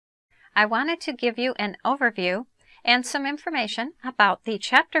I wanted to give you an overview and some information about the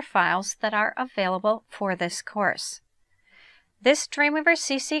chapter files that are available for this course. This Dreamweaver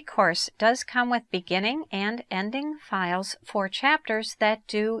CC course does come with beginning and ending files for chapters that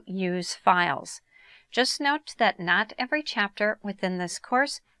do use files. Just note that not every chapter within this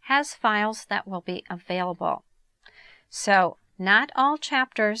course has files that will be available. So, not all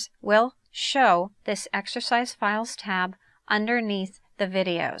chapters will show this Exercise Files tab underneath the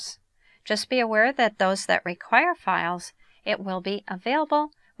videos. Just be aware that those that require files, it will be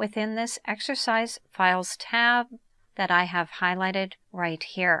available within this Exercise Files tab that I have highlighted right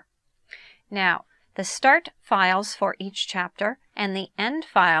here. Now, the start files for each chapter and the end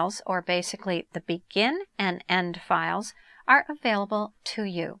files, or basically the begin and end files, are available to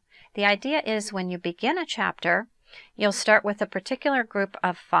you. The idea is when you begin a chapter, you'll start with a particular group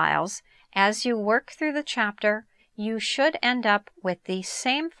of files. As you work through the chapter, you should end up with the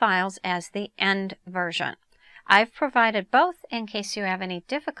same files as the end version. I've provided both in case you have any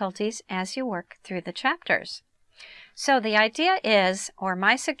difficulties as you work through the chapters. So the idea is, or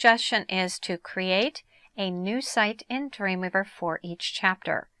my suggestion is, to create a new site in Dreamweaver for each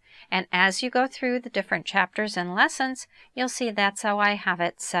chapter. And as you go through the different chapters and lessons, you'll see that's how I have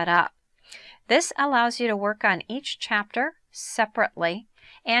it set up. This allows you to work on each chapter separately,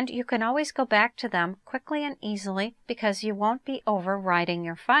 and you can always go back to them quickly and easily because you won't be overwriting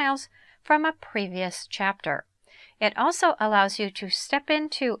your files from a previous chapter. It also allows you to step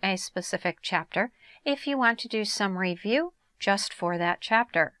into a specific chapter if you want to do some review just for that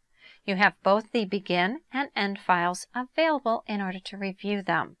chapter. You have both the begin and end files available in order to review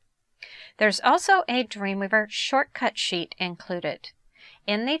them. There's also a Dreamweaver shortcut sheet included.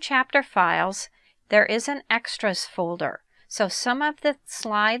 In the chapter files, there is an extras folder. So some of the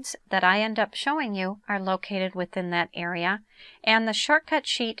slides that I end up showing you are located within that area, and the shortcut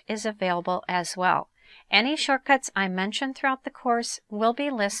sheet is available as well. Any shortcuts I mention throughout the course will be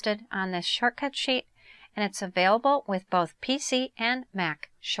listed on this shortcut sheet, and it's available with both PC and Mac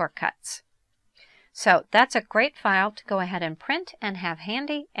shortcuts. So that's a great file to go ahead and print and have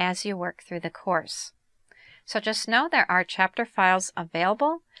handy as you work through the course. So just know there are chapter files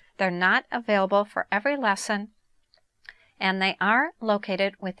available. They're not available for every lesson, and they are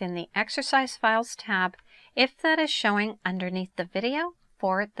located within the Exercise Files tab if that is showing underneath the video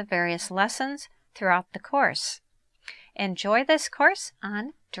for the various lessons throughout the course. Enjoy this course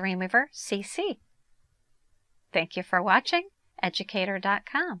on Dreamweaver CC. Thank you for watching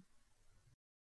Educator.com.